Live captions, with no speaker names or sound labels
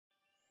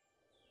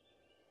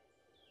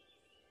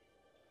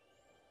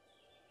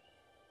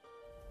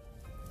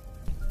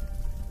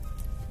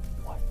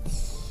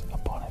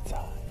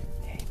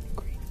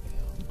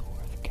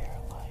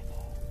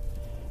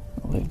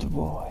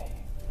boy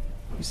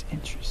whose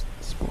interest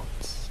in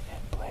sports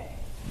and playing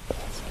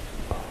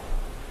basketball.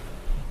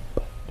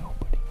 But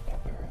nobody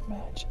ever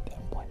imagined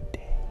that one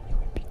day he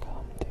would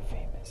become the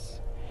famous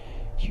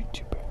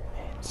YouTuber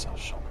and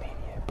social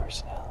media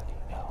personality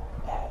known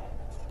as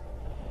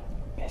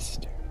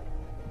Mr.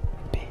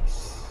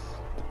 Beast.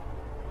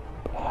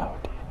 But how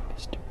did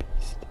Mr.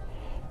 Beast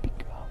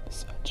become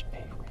such a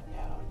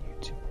renowned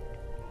YouTuber?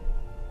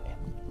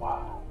 And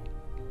why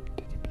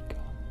did he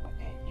become a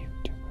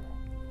YouTuber?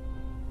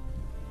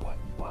 What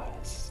was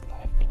his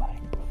life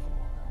like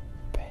before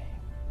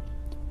fame?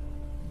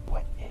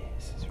 What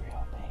is his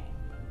real name?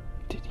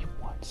 Did he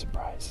once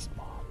surprise his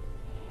mom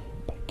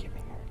by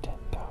giving her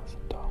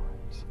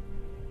 $10,000?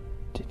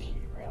 Did he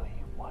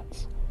really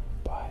once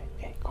buy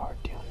a car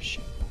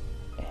dealership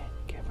and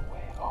give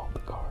away all the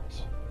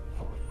cars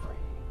for free?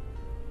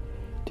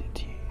 Did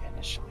he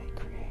initially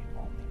create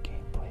only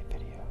gameplay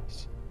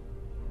videos?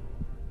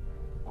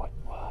 What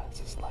was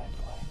his life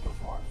like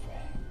before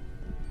fame?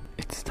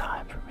 It's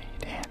time for me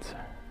to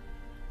answer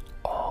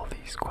all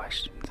these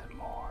questions and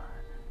more,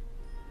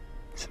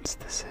 since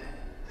this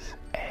is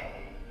ASMR.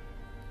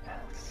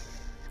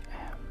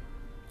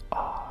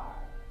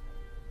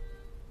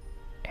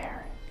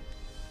 Aaron,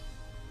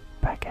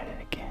 back at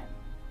it again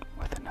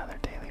with another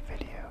daily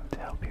video to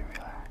help you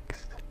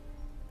relax.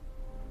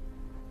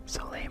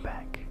 So lay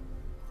back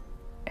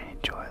and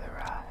enjoy the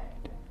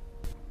ride.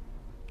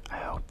 I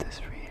hope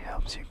this read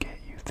helps you get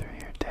you through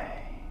your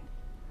day,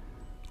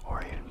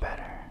 or even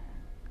better,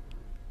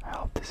 I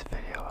hope this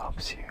video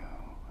helps you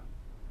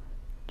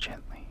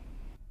gently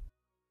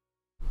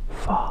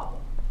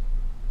fall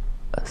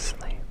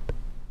asleep.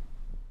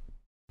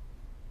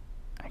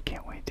 I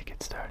can't wait to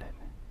get started.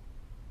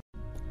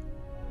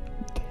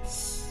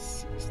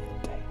 This is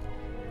the tale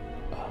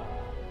of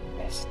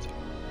Mr.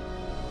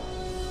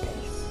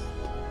 Beast.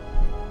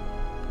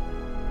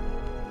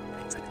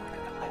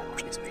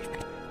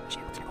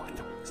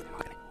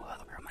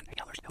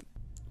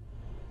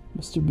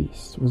 Mr.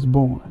 Beast was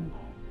born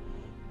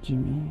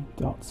Jimmy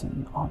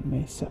Dotson on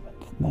May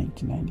 7th,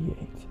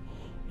 1998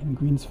 in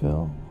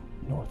Greensville,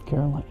 North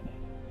Carolina,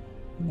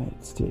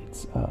 United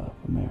States of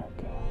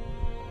America.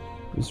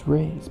 He was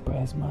raised by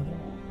his mother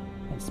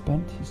and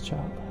spent his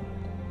childhood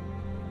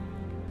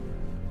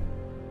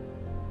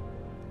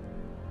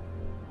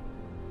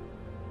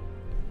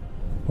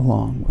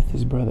along with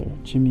his brother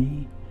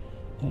Jimmy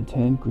and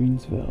attended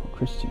Greensville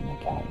Christian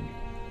Academy,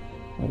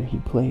 where he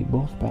played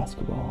both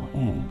basketball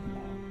and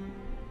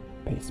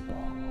baseball.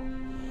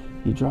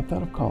 He dropped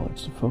out of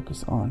college to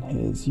focus on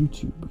his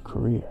YouTube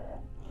career.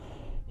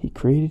 He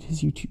created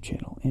his YouTube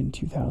channel in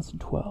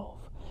 2012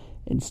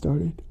 and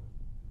started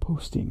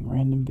posting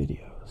random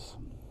videos.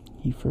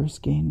 He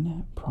first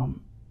gained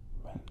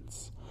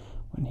prominence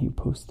when he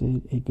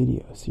posted a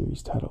video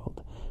series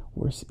titled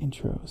Worst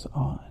Intros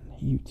on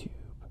YouTube.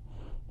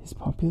 His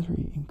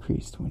popularity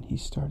increased when he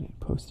started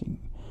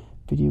posting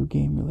video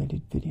game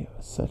related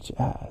videos such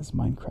as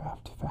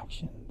Minecraft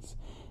Factions,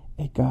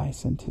 A Guy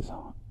Sent His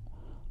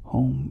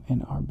Home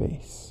in Our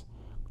Base,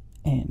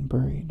 and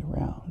Buried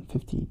Around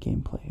 50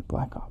 Gameplay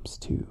Black Ops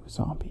 2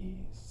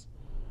 Zombies.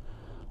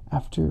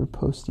 After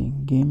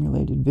posting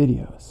game-related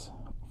videos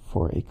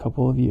for a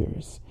couple of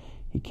years,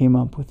 he came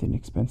up with an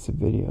expensive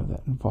video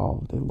that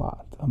involved a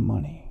lot of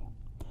money.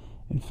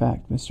 In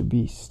fact, Mr.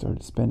 Beast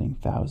started spending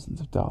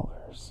thousands of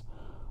dollars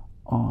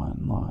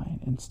online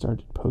and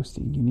started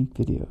posting unique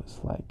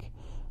videos like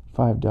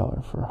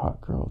 $5 for a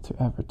hot girl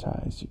to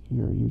advertise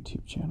your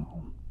YouTube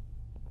channel.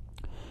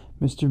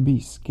 Mr.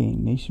 Beast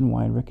gained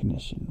nationwide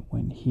recognition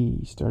when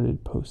he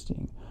started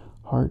posting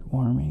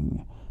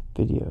heartwarming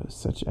videos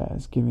such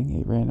as giving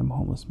a random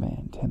homeless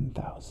man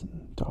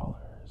 $10,000.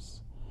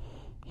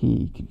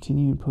 He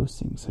continued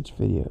posting such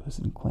videos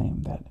and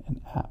claimed that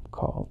an app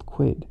called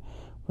Quid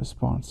was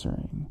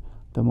sponsoring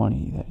the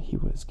money that he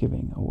was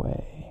giving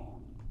away.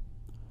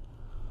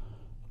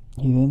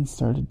 He then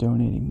started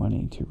donating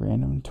money to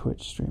random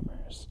Twitch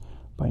streamers.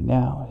 By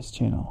now, his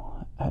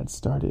channel had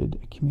started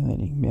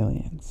accumulating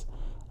millions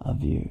of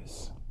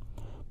views.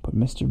 But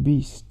Mr.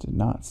 Beast did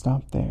not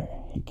stop there.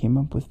 He came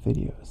up with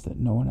videos that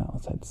no one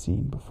else had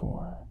seen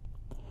before.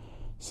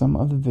 Some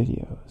of the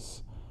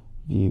videos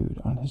viewed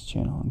on his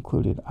channel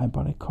included I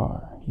bought a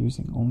car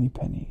using only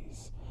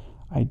pennies,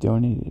 I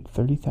donated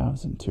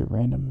 $30,000 to a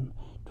random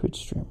Twitch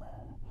streamer,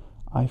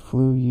 I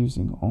flew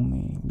using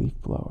only leaf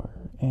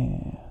blower,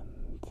 and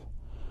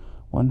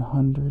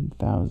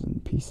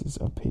 100,000 pieces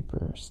of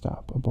paper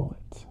stop a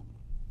bullet.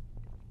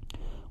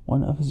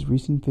 One of his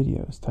recent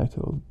videos,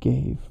 titled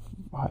Gave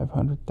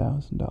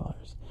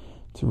 $500,000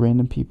 to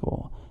Random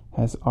People,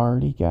 has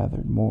already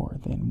gathered more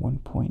than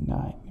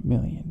 1.9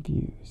 million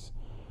views.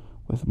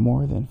 With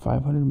more than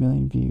 500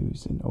 million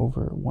views and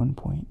over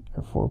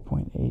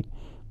 4.8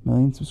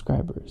 million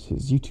subscribers,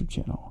 his YouTube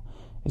channel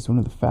is one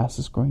of the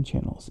fastest growing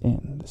channels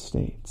in the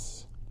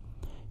States.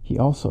 He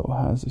also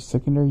has a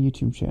secondary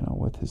YouTube channel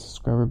with his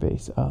subscriber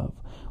base of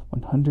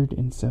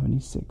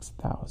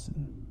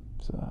 176,000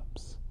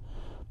 subs.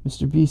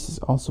 Mr. Beast is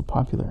also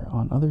popular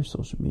on other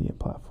social media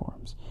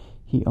platforms.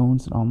 He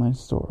owns an online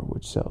store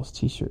which sells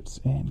t-shirts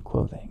and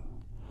clothing.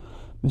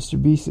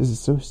 Mr. Beast is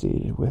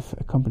associated with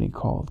a company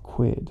called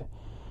Quid.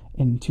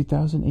 In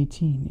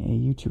 2018, a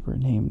YouTuber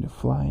named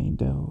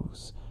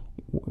FlyDose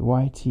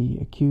YT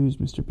accused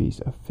Mr.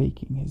 Beast of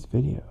faking his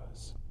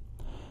videos.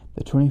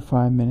 The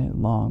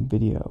 25-minute-long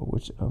video,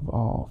 which of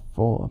all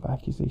full of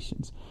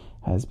accusations,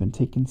 has been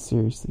taken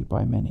seriously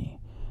by many,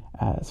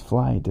 as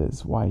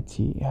FlyDose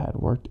YT had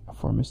worked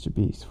for Mr.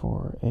 Beast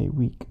for a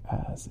week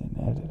as an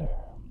editor.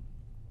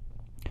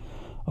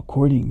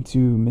 According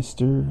to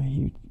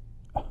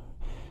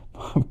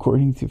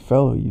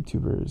fellow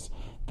YouTubers'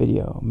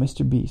 video,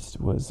 Mr.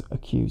 Beast was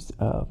accused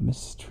of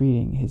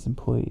mistreating his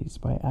employees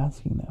by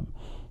asking them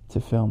to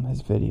film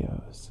his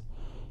videos.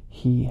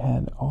 He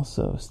had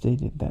also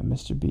stated that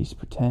Mr. Beast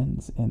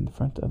pretends in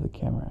front of the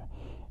camera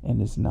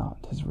and is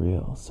not his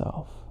real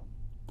self.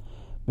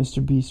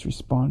 Mr. Beast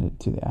responded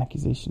to the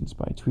accusations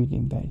by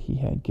tweeting that he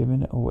had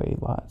given away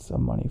lots of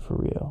money for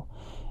real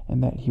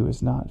and that he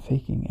was not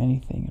faking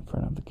anything in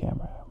front of the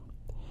camera.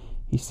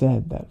 He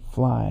said that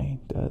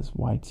FlyDose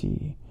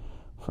YT,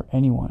 for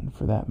anyone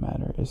for that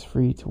matter, is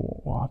free to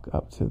walk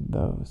up to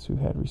those who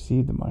had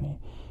received the money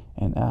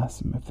and ask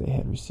them if they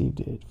had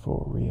received it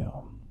for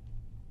real.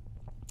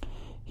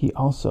 He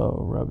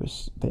also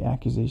rubbished the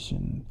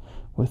accusation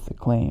with the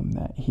claim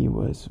that he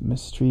was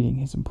mistreating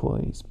his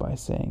employees by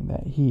saying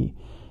that he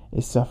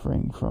is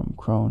suffering from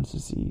Crohn's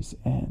disease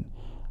and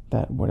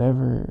that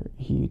whatever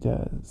he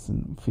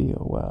doesn't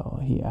feel well,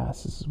 he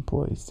asks his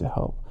employees to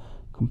help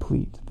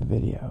complete the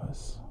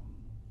videos.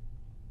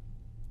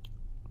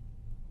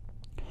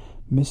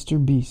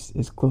 Mr. Beast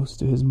is close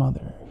to his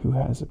mother, who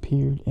has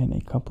appeared in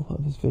a couple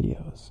of his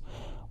videos.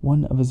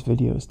 One of his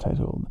videos,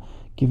 titled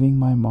 "Giving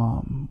My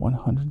Mom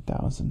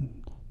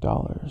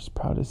 $100,000,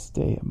 Proudest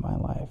Day of My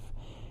Life,"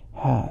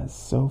 has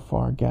so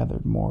far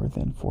gathered more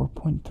than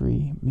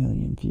 4.3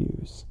 million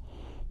views.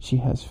 She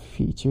has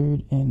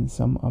featured in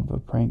some of the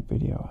prank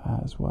video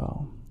as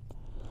well.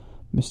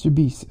 Mr.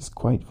 Beast is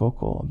quite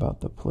vocal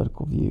about the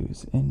political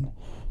views. In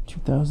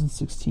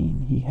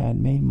 2016, he had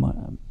made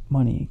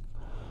money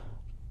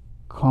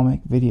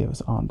comic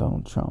videos on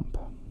Donald Trump.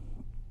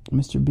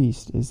 Mr.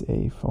 Beast is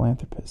a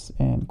philanthropist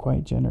and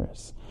quite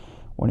generous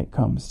when it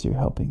comes to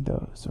helping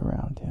those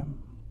around him.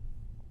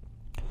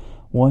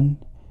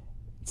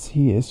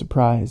 He is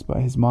surprised by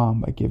his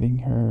mom by giving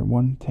her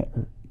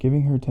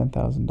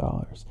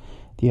 $10,000.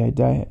 The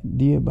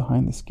idea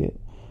behind the skit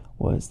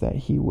was that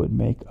he would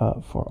make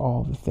up for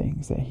all the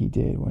things that he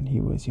did when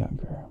he was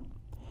younger.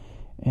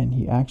 And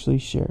he actually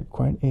shared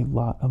quite a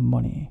lot of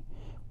money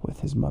with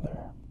his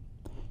mother.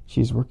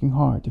 She is working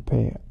hard to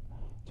pay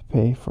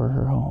for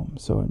her home,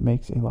 so it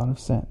makes a lot of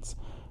sense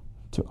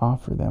to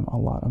offer them a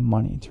lot of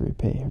money to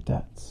repay her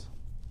debts.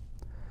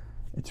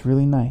 It's a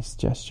really nice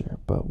gesture,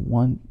 but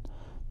one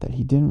that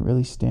he didn't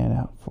really stand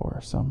out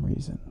for some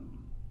reason.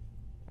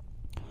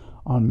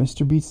 On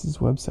Mr. Beast's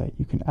website,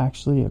 you can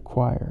actually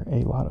acquire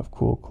a lot of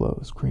cool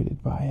clothes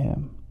created by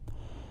him.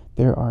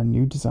 There are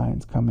new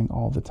designs coming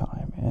all the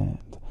time, and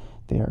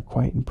they are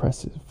quite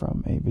impressive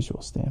from a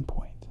visual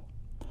standpoint.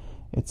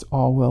 It's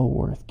all well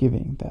worth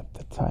giving that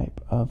the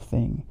type of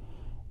thing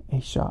a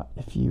shot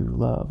if you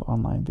love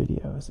online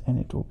videos, and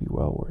it will be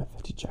well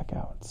worth to check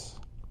out.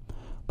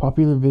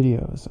 Popular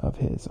videos of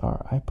his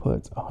are "I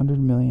put 100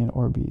 million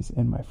Orbeez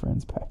in my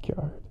friend's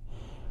backyard.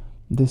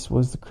 This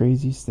was the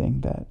craziest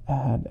thing that I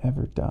had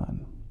ever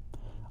done.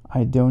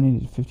 I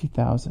donated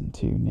 50,000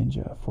 to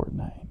Ninja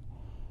Fortnite.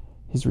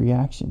 His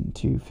reaction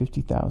to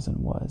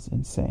 50,000 was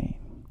insane.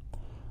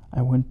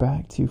 I went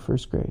back to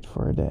first grade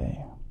for a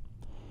day.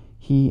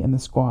 He and the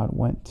squad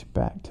went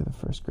back to the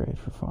first grade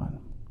for fun.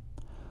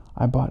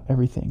 I bought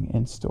everything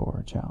in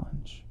store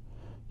challenge.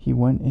 He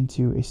went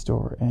into a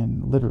store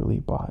and literally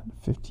bought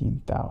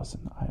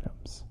 15,000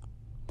 items.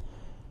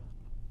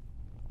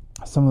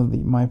 Some of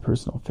my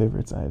personal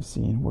favorites I have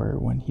seen were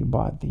when he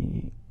bought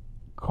the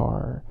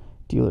car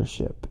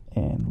dealership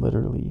and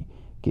literally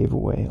gave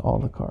away all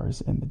the cars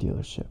in the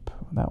dealership.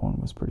 That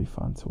one was pretty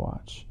fun to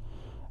watch.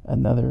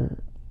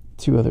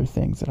 Two other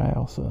things that I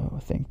also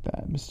think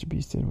that Mr.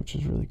 Beast did, which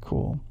was really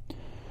cool,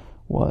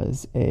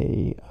 was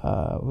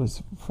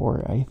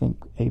for I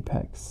think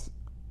Apex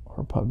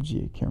or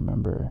PUBG, I can't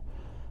remember,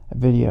 a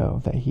video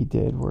that he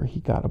did where he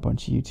got a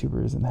bunch of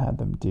YouTubers and had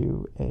them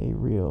do a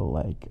real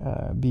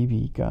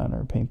BB gun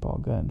or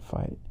paintball gun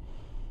fight,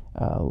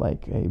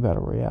 like a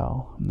battle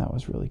royale, and that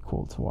was really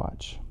cool to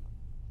watch.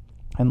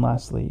 And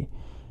lastly,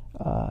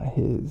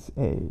 his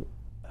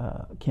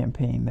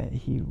campaign that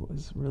he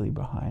was really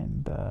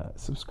behind, the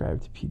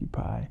subscribe to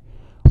PewDiePie,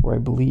 where I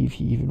believe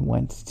he even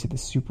went to the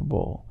Super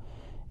Bowl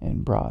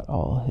and brought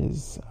all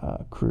his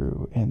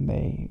crew, and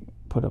they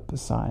put up a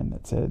sign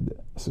that said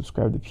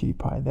subscribe to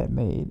PewDiePie, that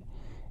made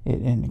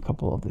it in a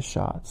couple of the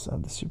shots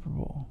of the Super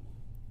Bowl.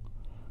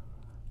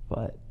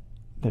 But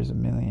there's a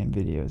million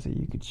videos that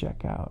you could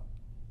check out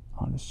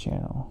on his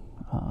channel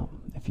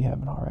if you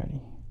haven't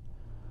already.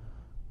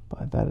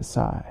 But that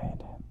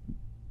aside,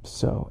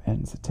 so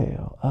ends the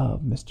tale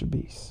of Mr.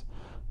 Beast,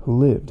 who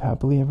lived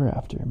happily ever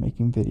after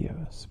making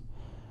videos,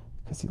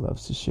 because he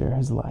loves to share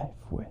his life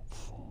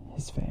with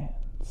his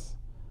fans.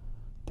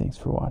 Thanks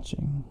for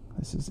watching.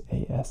 This is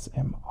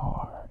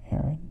ASMR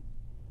Aaron.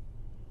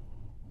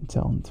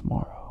 Until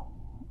tomorrow,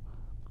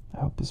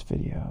 I hope this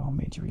video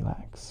made you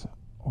relax,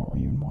 or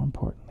even more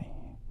importantly,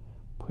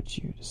 put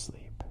you to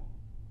sleep.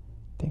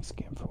 Thanks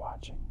again for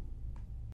watching.